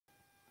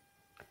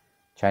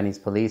Chinese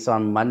police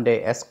on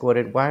Monday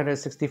escorted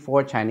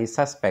 164 Chinese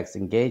suspects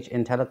engaged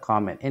in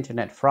telecom and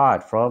internet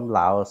fraud from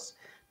Laos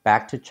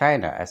back to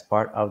China as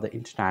part of the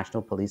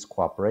international police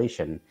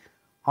cooperation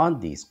on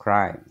these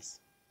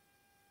crimes.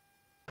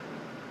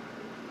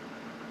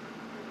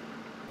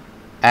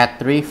 At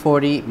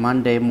 3:40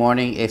 Monday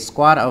morning, a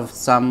squad of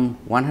some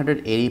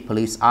 180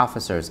 police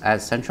officers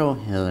at central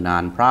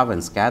Henan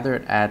province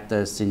gathered at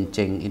the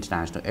Xinjiang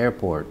International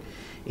Airport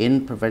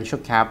in provincial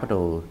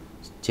capital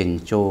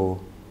Qingzhou.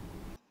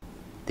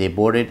 They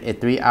boarded a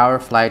 3-hour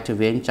flight to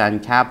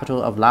Vientiane,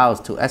 capital of Laos,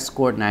 to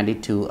escort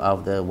 92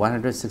 of the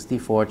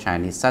 164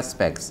 Chinese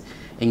suspects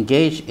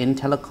engaged in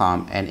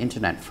telecom and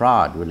internet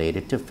fraud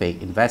related to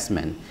fake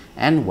investment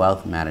and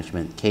wealth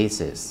management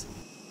cases.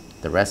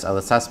 The rest of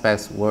the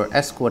suspects were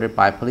escorted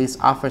by police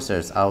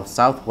officers of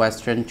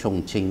southwestern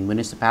Chongqing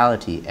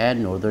Municipality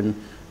and northern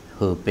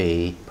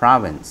Hebei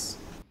Province.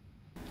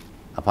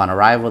 Upon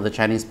arrival, the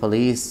Chinese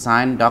police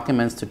signed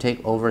documents to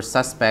take over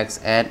suspects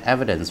and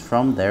evidence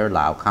from their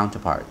Lao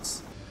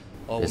counterparts.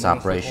 This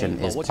operation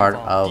is part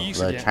of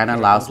the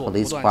China-Laos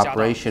police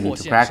cooperation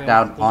to crack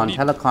down on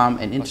telecom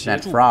and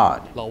internet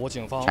fraud.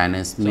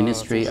 China's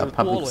Ministry of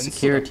Public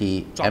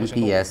Security,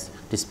 MPS,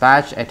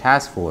 dispatched a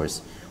task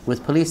force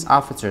with police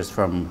officers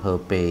from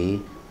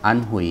Hebei,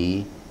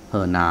 Anhui,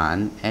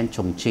 Henan, and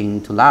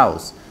Chongqing to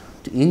Laos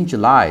in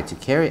July to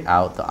carry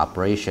out the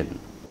operation.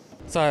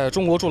 Under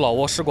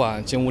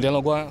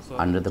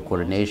the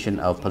coordination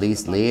of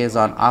police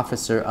liaison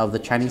officer of the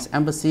Chinese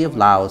Embassy of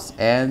Laos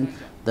and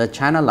the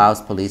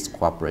China-Laos Police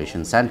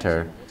Cooperation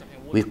Center,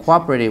 we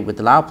cooperated with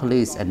the Lao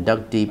police and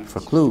dug deep for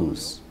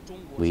clues.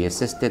 We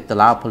assisted the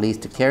Lao police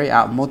to carry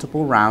out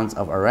multiple rounds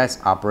of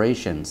arrest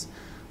operations,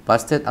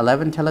 busted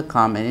 11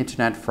 telecom and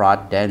internet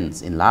fraud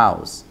dens in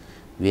Laos,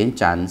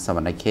 Vientiane,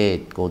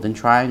 Savannakhet, Golden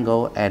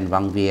Triangle, and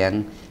Vang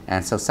Vieng,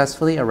 and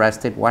successfully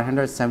arrested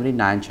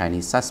 179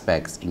 Chinese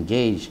suspects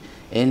engaged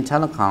in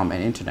telecom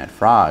and internet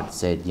fraud,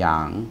 said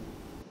Yang.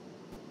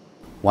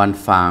 Wan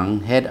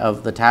Fang, head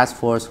of the task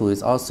force, who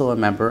is also a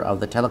member of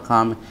the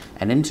Telecom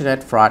and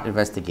Internet Fraud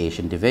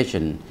Investigation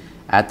Division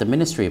at the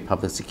Ministry of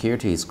Public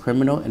Security's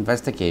Criminal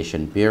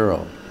Investigation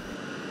Bureau.